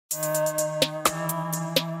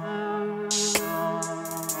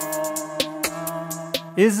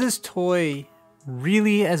Is this toy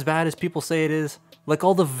really as bad as people say it is? Like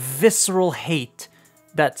all the visceral hate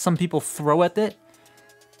that some people throw at it?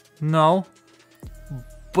 No.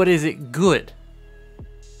 But is it good?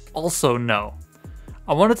 Also no.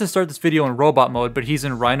 I wanted to start this video in robot mode, but he's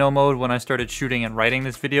in Rhino mode when I started shooting and writing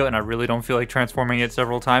this video, and I really don't feel like transforming it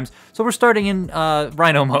several times. So we're starting in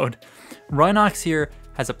Rhino mode. Rhinox here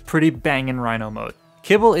has a pretty banging Rhino mode.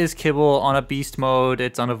 Kibble is kibble on a beast mode.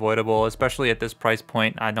 It's unavoidable, especially at this price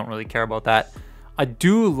point. I don't really care about that. I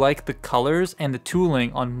do like the colors and the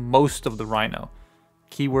tooling on most of the Rhino.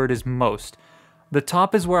 Keyword is most. The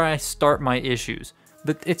top is where I start my issues.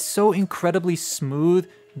 It's so incredibly smooth.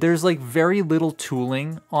 There's like very little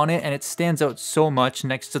tooling on it, and it stands out so much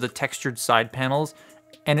next to the textured side panels,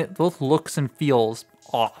 and it both looks and feels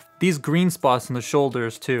off. These green spots on the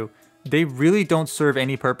shoulders too, they really don't serve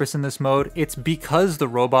any purpose in this mode. It's because the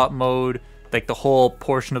robot mode, like the whole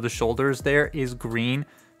portion of the shoulders there is green,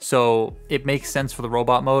 so it makes sense for the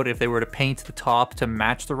robot mode. If they were to paint the top to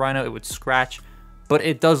match the Rhino, it would scratch. But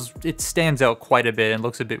it stands out quite a bit and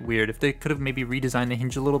looks a bit weird. If they could have maybe redesigned the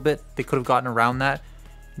hinge a little bit, they could have gotten around that.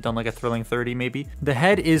 Done like a thrilling 30 maybe. The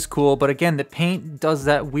head is cool, but again, the paint does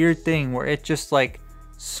that weird thing where it just like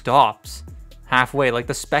stops halfway. Like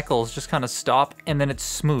the speckles just kind of stop and then it's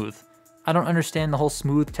smooth. I don't understand the whole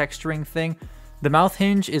smooth texturing thing. The mouth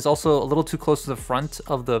hinge is also a little too close to the front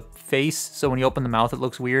of the face, so when you open the mouth, it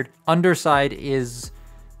looks weird. Underside is,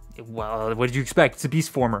 well, what did you expect? It's a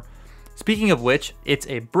beast former. Speaking of which, it's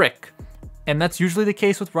a brick. And that's usually the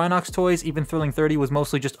case with Rhinox toys. Even Thrilling 30 was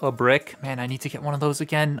mostly just a brick. Man, I need to get one of those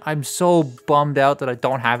again. I'm so bummed out that I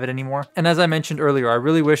don't have it anymore. And as I mentioned earlier, I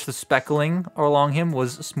really wish the speckling along him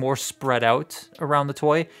was more spread out around the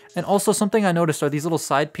toy. And also something I noticed are these little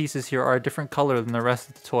side pieces here are a different color than the rest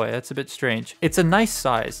of the toy. That's a bit strange. It's a nice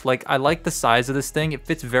size. Like, I like the size of this thing. It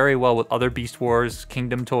fits very well with other Beast Wars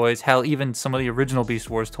Kingdom toys. Hell, even some of the original Beast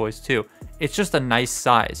Wars toys too. It's just a nice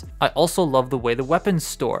size. I also love the way the weapons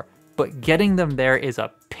store. But getting them there is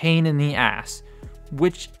a pain in the ass,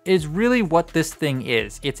 which is really what this thing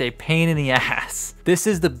is. It's a pain in the ass. This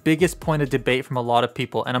is the biggest point of debate from a lot of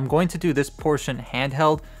people, and I'm going to do this portion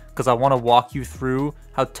handheld because I want to walk you through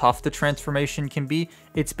how tough the transformation can be.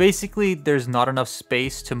 It's basically there's not enough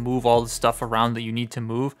space to move all the stuff around that you need to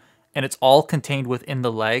move, and it's all contained within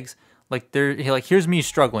the legs. Like here's me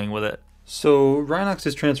struggling with it. So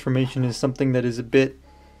Rhinox's transformation is something that is a bit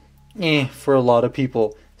for a lot of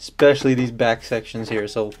people. Especially these back sections here.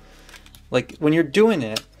 So, like, when you're doing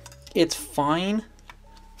it, it's fine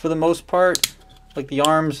for the most part. Like, the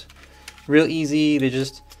arms, real easy. They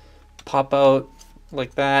just pop out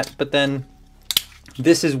like that. But then,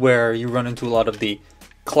 this is where you run into a lot of the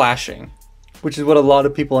clashing, which is what a lot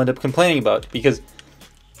of people end up complaining about. Because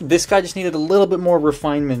this guy just needed a little bit more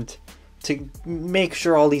refinement to make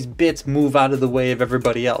sure all these bits move out of the way of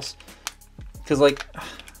everybody else. Because, like...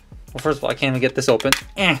 Well, first of all, I can't even get this open.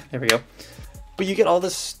 There we go. But you get all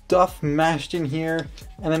this stuff mashed in here,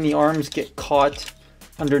 and then the arms get caught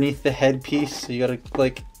underneath the headpiece. So you gotta,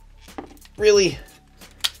 like, really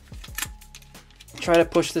try to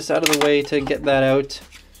push this out of the way to get that out.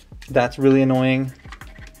 That's really annoying.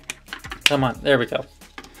 Come on, there we go.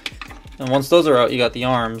 And once those are out, you got the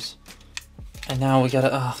arms. And now we gotta,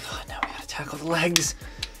 oh god, now we gotta tackle the legs.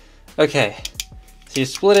 Okay, so you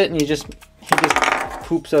split it and he just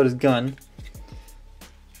poops out his gun,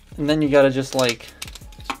 and then you gotta just like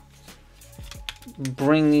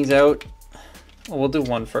bring these out. Well, we'll do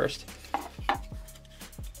one first.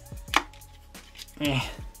 The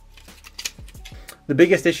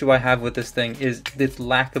biggest issue I have with this thing is this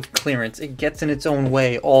lack of clearance. It gets in its own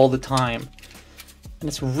way all the time, and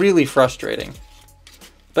it's really frustrating,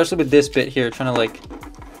 especially with this bit here, trying to like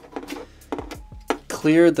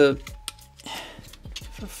clear the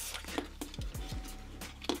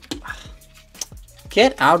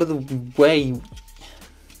get out of the way.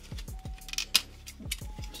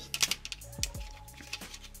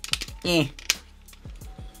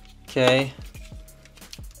 Okay.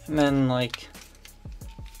 And then, like,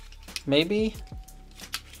 maybe,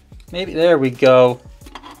 there we go.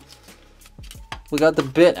 We got the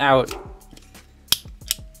bit out.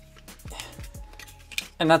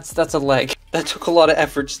 And that's a leg. That took a lot of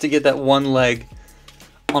effort just to get that one leg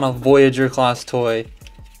on a Voyager class toy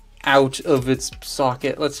out of its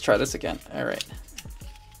socket. Let's try this again. Alright.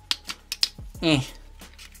 Okay,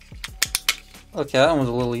 that one was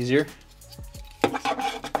a little easier.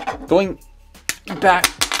 Going back.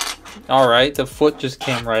 Alright, the foot just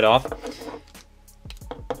came right off.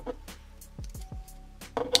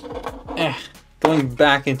 Going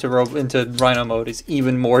back into Rhino mode is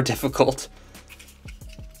even more difficult.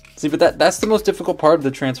 See, but that's the most difficult part of the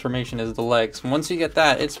transformation is the legs. Once you get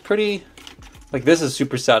that, it's pretty... Like, this is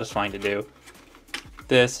super satisfying to do.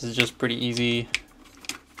 This is just pretty easy.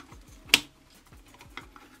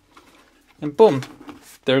 And boom,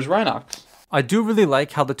 there's Rhinox. I do really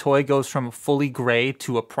like how the toy goes from fully gray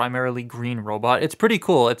to a primarily green robot. It's pretty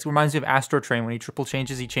cool. It reminds me of Astro Train. When he triple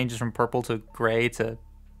changes, he changes from purple to gray to,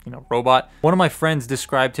 you know, robot. One of my friends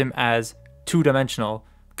described him as two-dimensional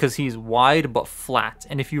because he's wide but flat.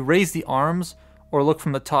 And if you raise the arms or look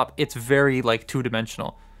from the top, it's very like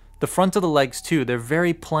two-dimensional. The front of the legs too, they're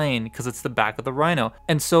very plain because it's the back of the Rhino.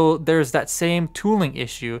 And so there's that same tooling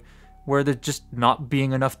issue where there's just not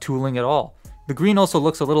being enough tooling at all. The green also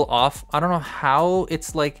looks a little off. I don't know how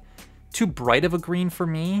it's like too bright of a green for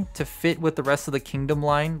me to fit with the rest of the Kingdom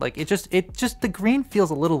line. Like it just the green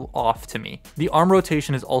feels a little off to me. The arm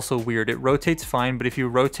rotation is also weird. It rotates fine, but if you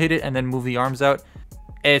rotate it and then move the arms out,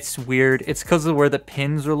 it's weird. It's because of where the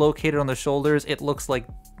pins are located on the shoulders. It looks like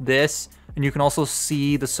this, and you can also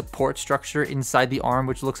see the support structure inside the arm,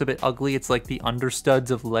 which looks a bit ugly. It's like the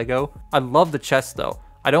understuds of Lego. I love the chest though.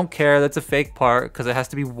 I don't care that's a fake part because it has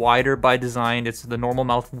to be wider by design. It's the normal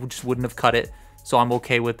mouth just wouldn't have cut it, so I'm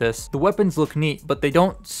okay with this. The weapons look neat, but they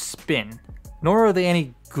don't spin, nor are they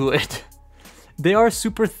any good. They are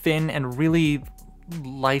super thin and really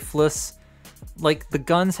lifeless. Like, the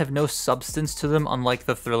guns have no substance to them, unlike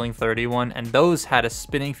the Thrilling 31, and those had a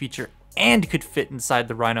spinning feature and could fit inside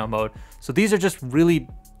the Rhino mode. So these are just really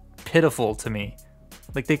pitiful to me.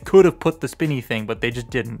 Like, they could have put the spinny thing, but they just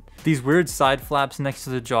didn't. These weird side flaps next to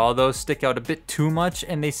the jaw, though, stick out a bit too much,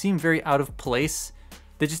 and they seem very out of place.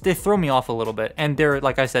 They throw me off a little bit, and they're,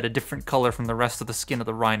 like I said, a different color from the rest of the skin of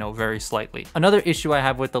the Rhino very slightly. Another issue I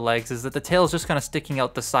have with the legs is that the tail is just kind of sticking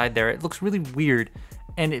out the side there. It looks really weird,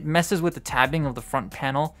 and it messes with the tabbing of the front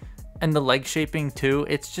panel, and the leg shaping too.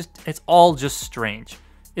 It's all just strange.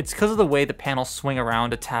 It's because of the way the panels swing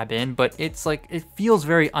around to tab in, but it's like, it feels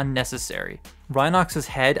very unnecessary. Rhinox's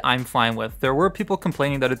head, I'm fine with. There were people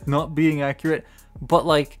complaining that it's not being accurate, but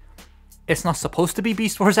like, it's not supposed to be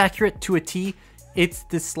Beast Wars accurate to a T. It's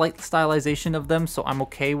this slight stylization of them, so I'm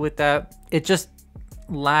okay with that. It just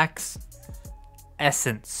lacks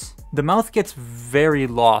essence. The mouth gets very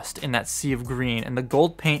lost in that sea of green, and the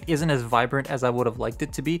gold paint isn't as vibrant as I would have liked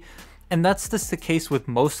it to be. And that's just the case with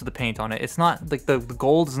most of the paint on it. It's not like the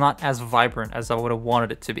gold is not as vibrant as I would have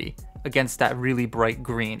wanted it to be against that really bright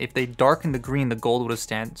green. If they darkened the green, the gold would have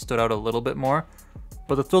stood out a little bit more.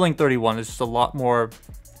 But the Thrilling 31 is just a lot more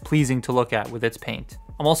pleasing to look at with its paint.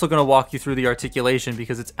 I'm also going to walk you through the articulation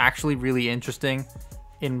because it's actually really interesting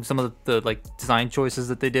in some of the like design choices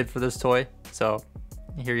that they did for this toy. So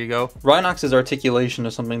here you go. Rhinox's articulation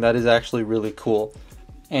is something that is actually really cool.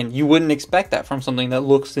 And you wouldn't expect that from something that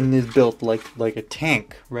looks and is built like a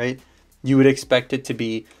tank, right? You would expect it to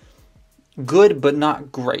be good, but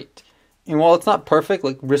not great. And while it's not perfect,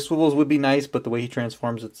 like wrist swivels would be nice, but the way he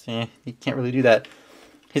transforms, it's you can't really do that.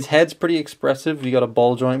 His head's pretty expressive. You got a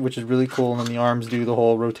ball joint, which is really cool, and then the arms do the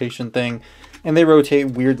whole rotation thing, and they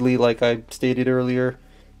rotate weirdly, like I stated earlier.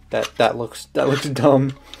 That looks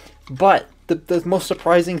dumb. But the most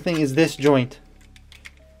surprising thing is this joint.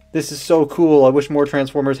 This is so cool. I wish more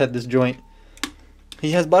Transformers had this joint.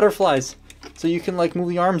 He has butterflies, so you can like move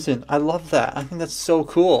the arms in. I love that. I think that's so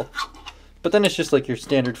cool. But then it's just like your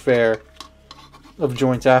standard fare of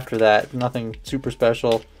joints after that. Nothing super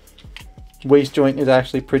special. Waist joint is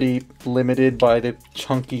actually pretty limited by the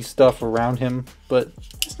chunky stuff around him, but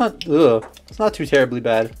it's not too terribly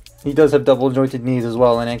bad. He does have double jointed knees as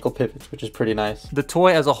well and ankle pivots, which is pretty nice. The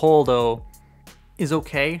toy as a whole, though, is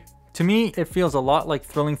okay. To me, it feels a lot like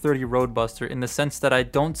Thrilling 30 Roadbuster in the sense that I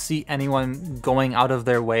don't see anyone going out of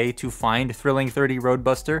their way to find Thrilling 30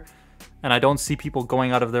 Roadbuster, and I don't see people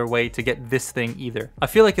going out of their way to get this thing either. I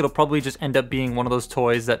feel like it'll probably just end up being one of those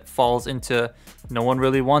toys that falls into no one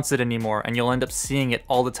really wants it anymore, and you'll end up seeing it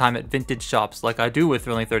all the time at vintage shops like I do with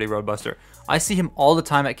Thrilling 30 Roadbuster. I see him all the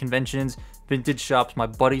time at conventions, vintage shops, my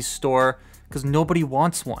buddy's store, because nobody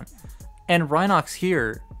wants one. And Rhinox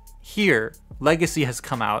here, Legacy has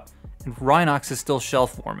come out, and Rhinox is still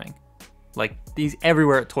shelf warming. Like, he's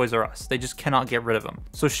everywhere at Toys R Us. They just cannot get rid of him.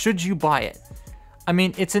 So should you buy it? I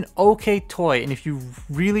mean, it's an okay toy, and if you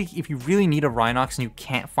really need a Rhinox and you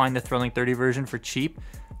can't find the Thrilling 30 version for cheap,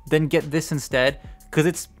 then get this instead,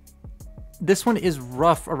 because this one is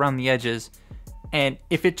rough around the edges, and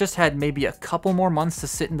if it just had maybe a couple more months to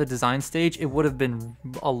sit in the design stage, it would have been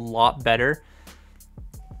a lot better.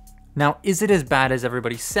 Now, is it as bad as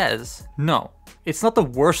everybody says? No. It's not the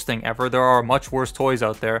worst thing ever. There are much worse toys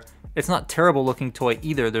out there, It's not terrible looking toy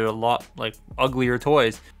either. There are a lot like uglier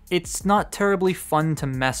toys. It's not terribly fun to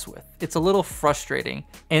mess with. It's a little frustrating,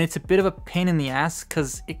 and it's a bit of a pain in the ass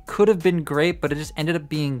because it could have been great, but it just ended up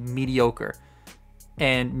being mediocre.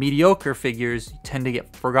 And mediocre figures tend to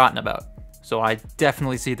get forgotten about. So I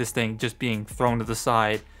definitely see this thing just being thrown to the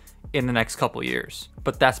side in the next couple years.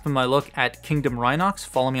 But that's been my look at Kingdom Rhinox.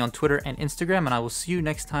 Follow me on Twitter and Instagram, and I will see you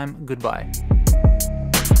next time. Goodbye.